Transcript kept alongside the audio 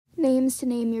Names to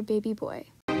name your baby boy.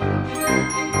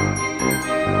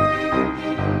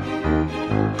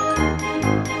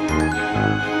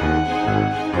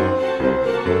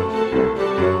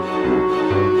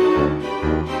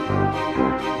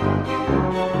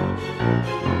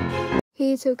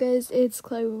 Hey Tocas, it's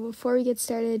Chloe. Before we get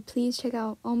started, please check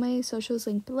out all my socials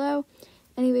linked below.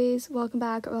 Anyways, welcome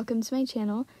back, or welcome to my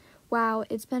channel. Wow,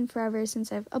 it's been forever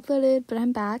since I've uploaded, but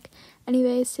I'm back.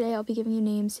 Anyways, today I'll be giving you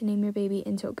names to name your baby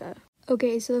in Toca.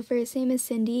 Okay, so the first name is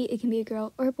Cindy. It can be a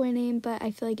girl or a boy name, but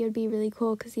I feel like it would be really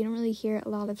cool because you don't really hear a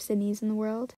lot of Sydneys in the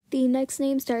world. The next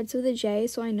name starts with a J,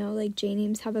 so I know like J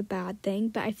names have a bad thing,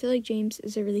 but I feel like James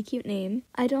is a really cute name.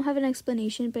 I don't have an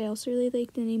explanation, but I also really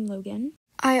like the name Logan.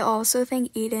 I also think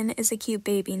Eden is a cute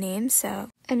baby name, so.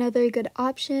 Another good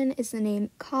option is the name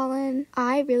Colin.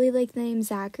 I really like the name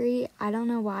Zachary. I don't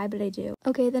know why, but I do.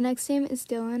 Okay, the next name is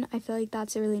Dylan. I feel like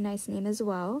that's a really nice name as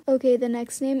well. Okay, the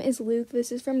next name is Luke.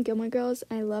 This is from Gilmore Girls,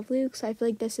 and I love Luke, so I feel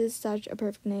like this is such a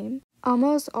perfect name.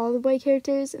 Almost all the boy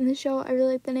characters in the show, I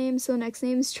really like the name, so the next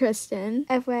name is Tristan.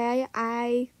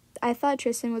 FYI, I thought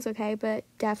Tristan was okay, but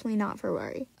definitely not for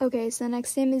Rory. Okay, so the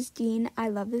next name is Dean. I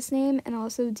love this name, and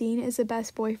also Dean is the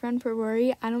best boyfriend for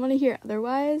Rory. I don't want to hear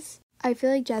otherwise. I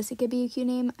feel like Jesse could be a cute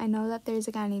name. I know that there's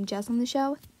a guy named Jess on the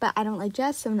show, but I don't like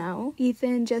Jess, so no.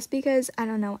 Ethan, just because, I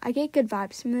don't know, I get good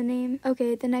vibes from the name.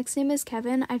 Okay, the next name is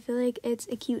Kevin. I feel like it's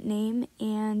a cute name,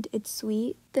 and it's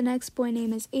sweet. The next boy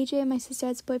name is AJ. My sister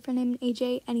has a boyfriend named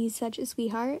AJ, and he's such a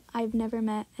sweetheart. I've never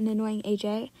met an annoying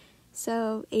AJ,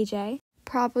 so AJ.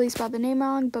 Probably spelled the name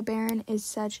wrong, but Baron is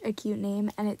such a cute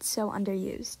name and it's so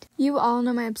underused. You all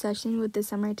know my obsession with the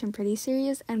Summer I Turned Pretty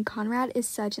series, and Conrad is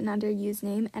such an underused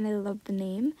name and I love the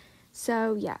name.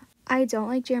 So yeah, I don't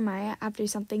like Jeremiah after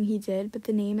something he did, but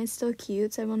the name is still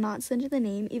cute, so I will not censor the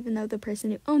name even though the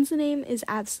person who owns the name is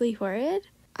absolutely horrid.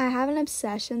 I have an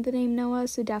obsession with the name Noah,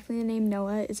 so definitely the name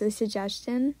Noah is a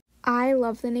suggestion. I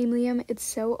love the name Liam. It's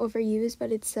so overused,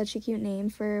 but it's such a cute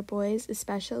name for boys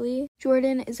especially.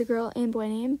 Jordan is a girl and boy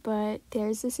name, but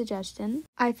there's a suggestion.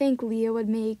 I think Leo would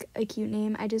make a cute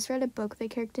name. I just read a book with a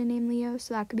character named Leo,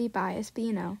 so that could be biased, but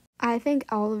you know. I think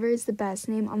Oliver is the best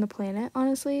name on the planet,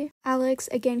 honestly. Alex,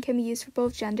 again, can be used for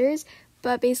both genders,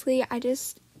 but basically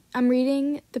I'm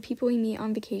reading The People We Meet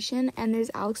on Vacation, and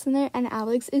there's Alex in there, and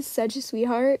Alex is such a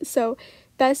sweetheart, so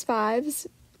best vibes.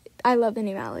 I love the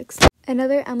name Alex.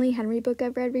 Another Emily Henry book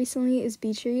I've read recently is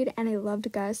Beach Read, and I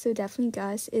loved Gus, so definitely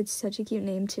Gus. It's such a cute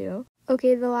name too.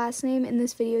 Okay, the last name in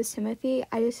this video is Timothy.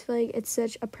 I just feel like it's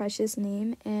such a precious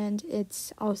name, and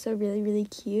it's also really, really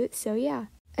cute, so yeah.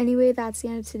 Anyway, that's the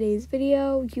end of today's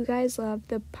video. You guys loved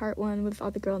the part 1 with all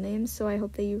the girl names, so I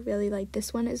hope that you really like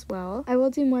this one as well. I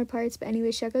will do more parts, but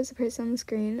anyway, check out the person on the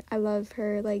screen. I love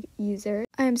her, user.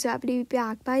 I am so happy to be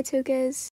back. Bye, Tocas!